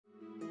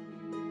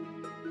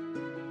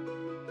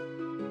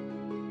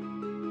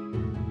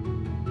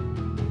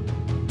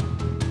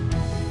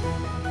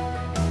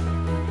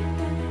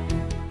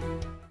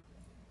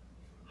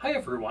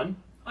everyone,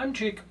 I'm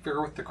Jacob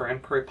Fair with the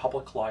Grande Prairie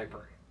Public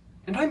Library,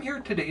 and I'm here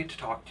today to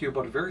talk to you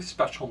about a very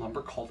special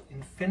number called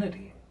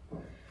infinity.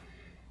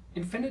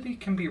 Infinity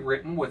can be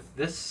written with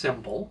this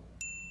symbol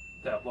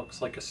that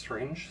looks like a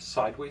strange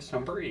sideways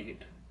number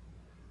 8,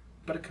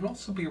 but it can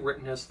also be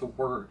written as the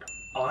word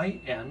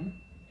I-N-F-I-N-I-T-Y.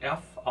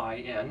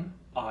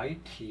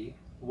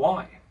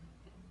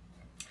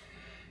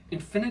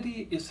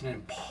 Infinity is an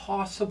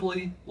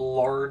impossibly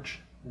large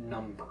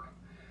number.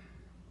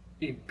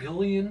 A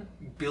billion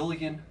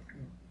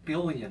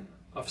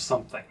of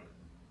something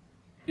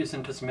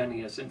isn't as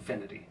many as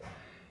infinity.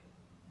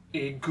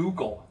 A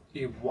Google,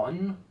 a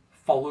 1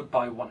 followed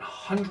by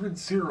 100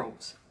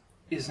 zeros,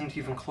 isn't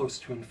even close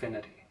to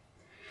infinity.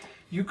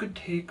 You could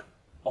take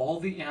all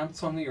the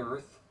ants on the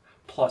Earth,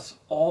 plus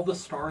all the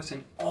stars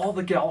in all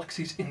the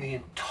galaxies in the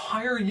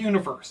entire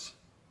universe,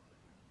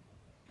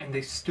 and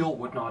they still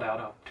would not add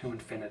up to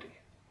infinity.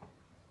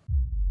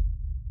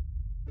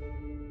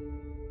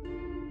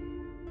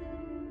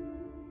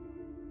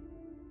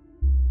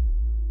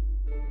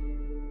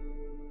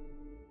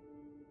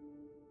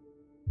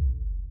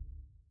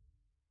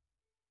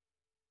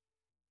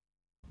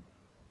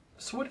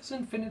 So what is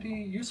infinity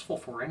useful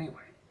for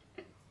anyway?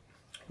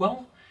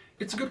 Well,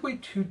 it's a good way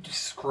to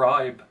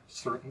describe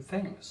certain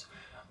things.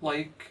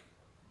 Like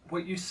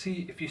what you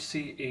see if you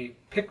see a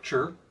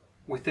picture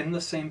within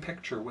the same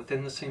picture,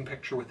 within the same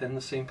picture, within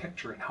the same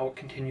picture, and how it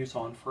continues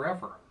on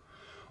forever.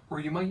 Or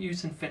you might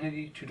use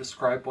infinity to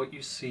describe what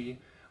you see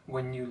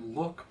when you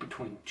look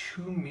between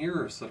two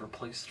mirrors that are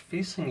placed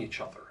facing each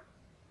other.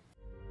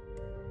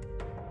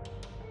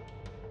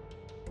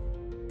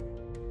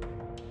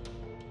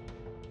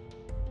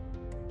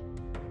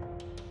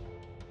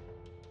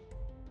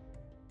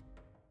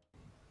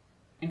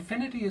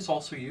 Infinity is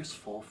also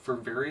useful for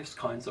various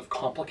kinds of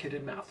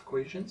complicated math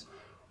equations,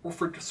 or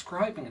for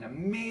describing an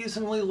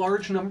amazingly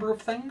large number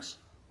of things,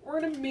 or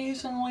an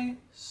amazingly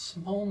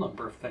small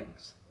number of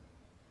things.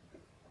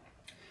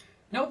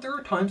 Now, there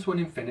are times when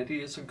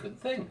infinity is a good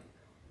thing.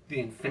 The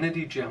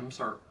infinity gems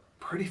are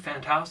pretty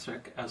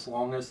fantastic as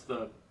long as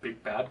the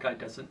big bad guy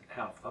doesn't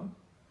have them.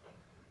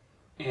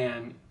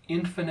 An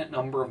infinite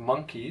number of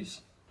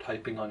monkeys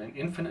typing on an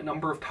infinite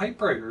number of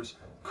typewriters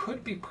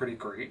could be pretty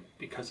great,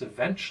 because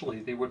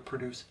eventually they would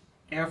produce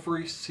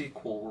every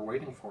sequel we're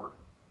waiting for.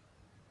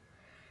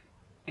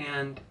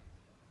 And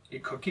a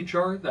cookie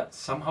jar that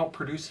somehow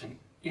produced an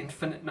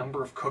infinite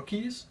number of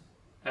cookies,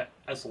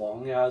 as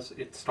long as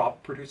it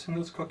stopped producing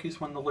those cookies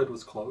when the lid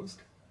was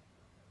closed,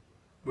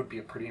 would be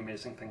a pretty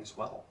amazing thing as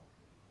well.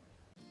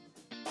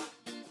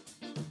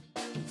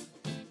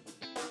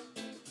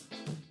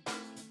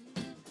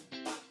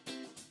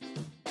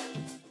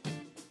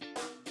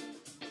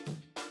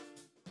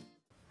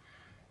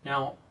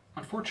 Now,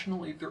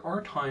 unfortunately, there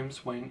are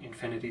times when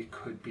infinity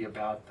could be a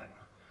bad thing,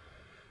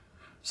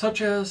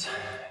 such as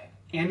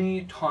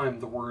any time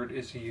the word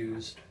is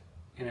used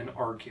in an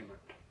argument.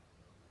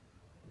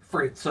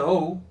 Afraid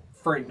so,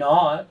 afraid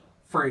not,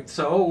 afraid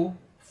so,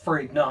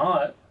 afraid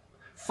not,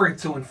 afraid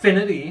so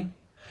infinity,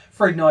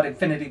 afraid not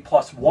infinity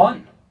plus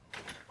 1.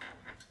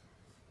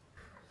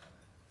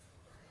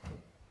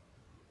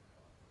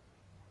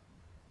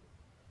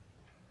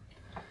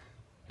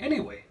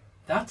 Anyway,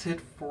 that's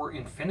it for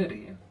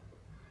infinity.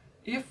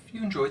 If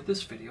you enjoyed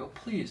this video,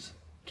 please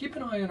keep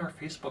an eye on our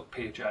Facebook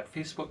page at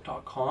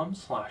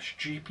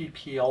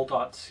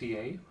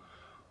facebook.com/gppl.ca,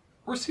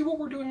 or see what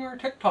we're doing on our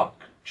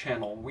TikTok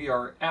channel. We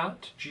are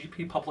at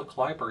GP Public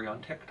Library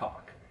on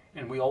TikTok,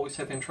 and we always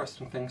have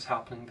interesting things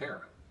happening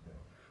there.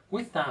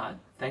 With that,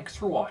 thanks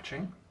for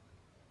watching.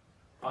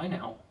 Bye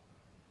now.